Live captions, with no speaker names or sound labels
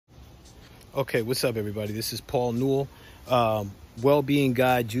Okay, what's up, everybody? This is Paul Newell, well-being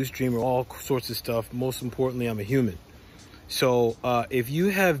guide, juice dreamer, all sorts of stuff. Most importantly, I'm a human. So if you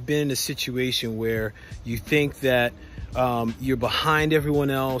have been in a situation where you think that you're behind everyone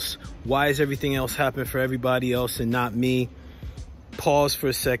else, why is everything else happening for everybody else and not me? Pause for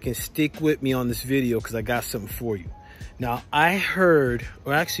a second, stick with me on this video because I got something for you. Now, I heard,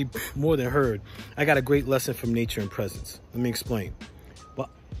 or actually more than heard, I got a great lesson from nature and presence. Let me explain.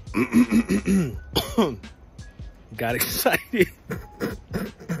 Got excited.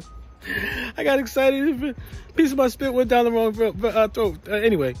 I got excited. A piece of my spit went down the wrong throat.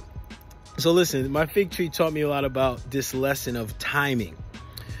 Anyway, so listen, my fig tree taught me a lot about this lesson of timing.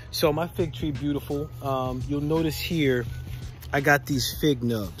 So my fig tree, beautiful. You'll notice here, I got these fig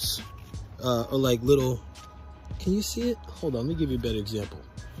nubs, or like little. Can you see it? Hold on, let me give you a better example.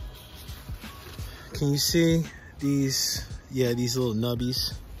 Can you see these? Yeah, these little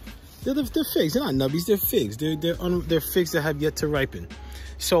nubbies. They're figs. They're not nubbies. They're figs. They're figs that have yet to ripen.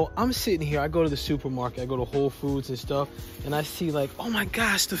 So I'm sitting here. I go to the supermarket. I go to Whole Foods and stuff, and I see like, oh my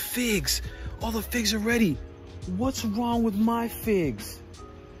gosh, the figs. All the figs are ready. What's wrong with my figs?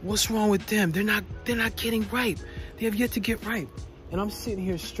 What's wrong with them? They're not getting ripe. They have yet to get ripe. And I'm sitting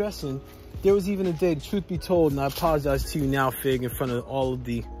here stressing. There was even a day, the truth be told, and I apologize to you now, fig, in front of all of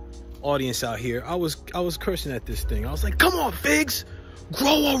the audience out here. I was cursing at this thing. I was like, come on, figs. Grow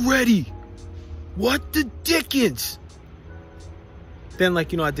already. What the dickens? Then,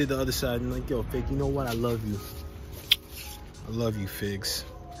 like, you know, I did the other side and like, yo, fig, you know what? I love you. I love you, figs.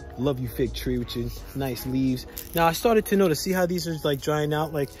 I love you, fig tree, with your nice leaves. Now, I started to notice, see how these are like drying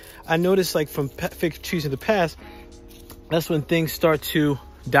out? Like, I noticed like from fig trees in the past, that's when things start to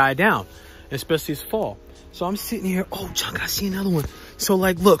die down, especially as fall. So I'm sitting here, oh, Chuck, I see another one. So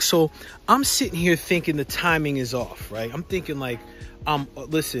like, look, so I'm sitting here thinking the timing is off, right? I'm thinking like,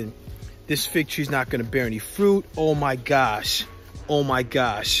 listen, this fig tree's not gonna bear any fruit. Oh my gosh. Oh my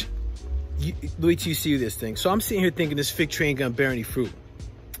gosh. Wait till you see this thing. So I'm sitting here thinking this fig tree ain't gonna bear any fruit.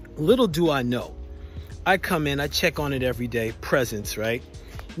 Little do I know. I come in, I check on it every day, presents, right?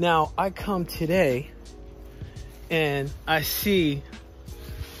 Now, I come today and I see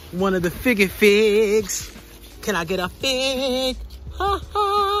one of the figs. Can I get a fig? Ha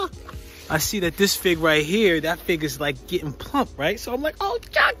ha. I see that this fig right here, that fig is like getting plump, right? So I'm like, oh,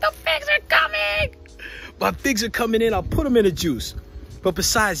 Chuck, the figs are coming. My figs are coming in. I'll put them in a juice. But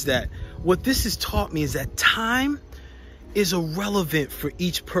besides that, what this has taught me is that time is irrelevant for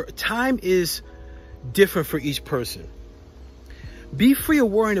each time is different for each person. Be free of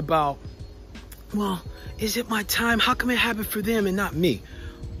worrying about, well, is it my time? How come it happened for them and not me?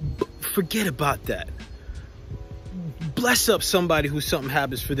 Forget about that. Bless up somebody who something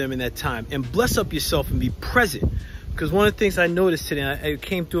happens for them in that time, and bless up yourself and be present. Because one of the things I noticed today, and it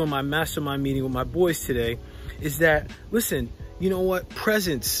came through in my mastermind meeting with my boys today, is that, listen, you know what?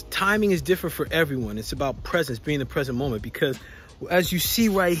 Presence, timing is different for everyone. It's about presence, being in the present moment. Because as you see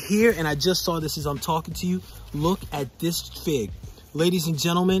right here, and I just saw this as I'm talking to you, look at this fig. Ladies and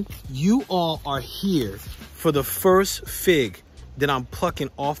gentlemen, you all are here for the first fig that I'm plucking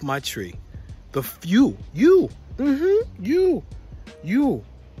off my tree. You're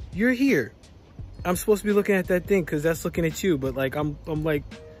here. I'm supposed to be looking at that thing because that's looking at you, but like I'm like,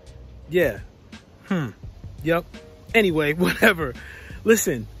 yeah, yep. Anyway, whatever.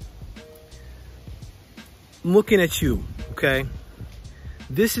 Listen, I'm looking at you, okay?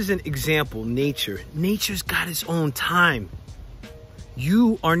 This is an example. Nature's got its own time.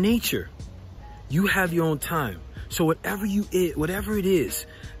 You are nature. You have your own time. So whatever it is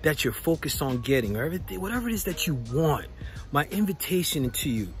that you're focused on getting, or whatever it is that you want, my invitation to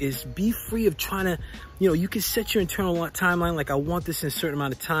you is be free of trying to, you know, you can set your internal timeline, like I want this in a certain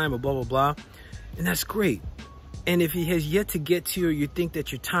amount of time, or blah, blah, blah. And that's great. And if it has yet to get to you, or you think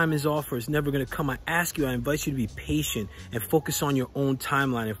that your time is off or it's never going to come, I invite you to be patient and focus on your own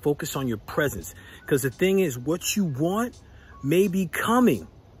timeline and focus on your presence. Because the thing is, what you want may be coming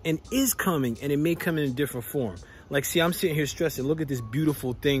and is coming, and it may come in a different form. Like, see, I'm sitting here stressing. Look at this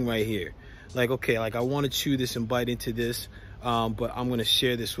beautiful thing right here. Like, okay, like I want to chew this and bite into this, but I'm going to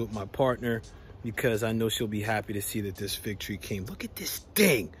share this with my partner because I know she'll be happy to see that this fig tree came. Look at this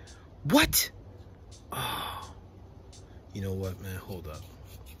thing. What? Oh, you know what, man? Hold up.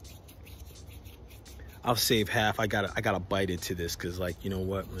 I'll save half. I gotta bite into this because, like, you know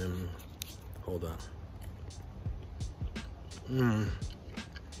what, man? Hold on.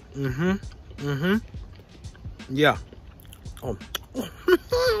 Yeah. Oh.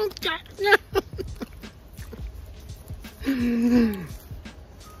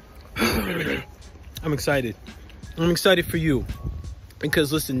 I'm excited. I'm excited for you.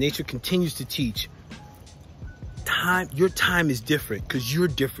 Because listen, nature continues to teach. Your time is different because you're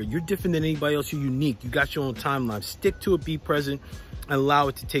different. You're different than anybody else. You're unique. You got your own timeline. Stick to it, be present, and allow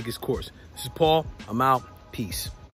it to take its course. This is Paul. I'm out. Peace.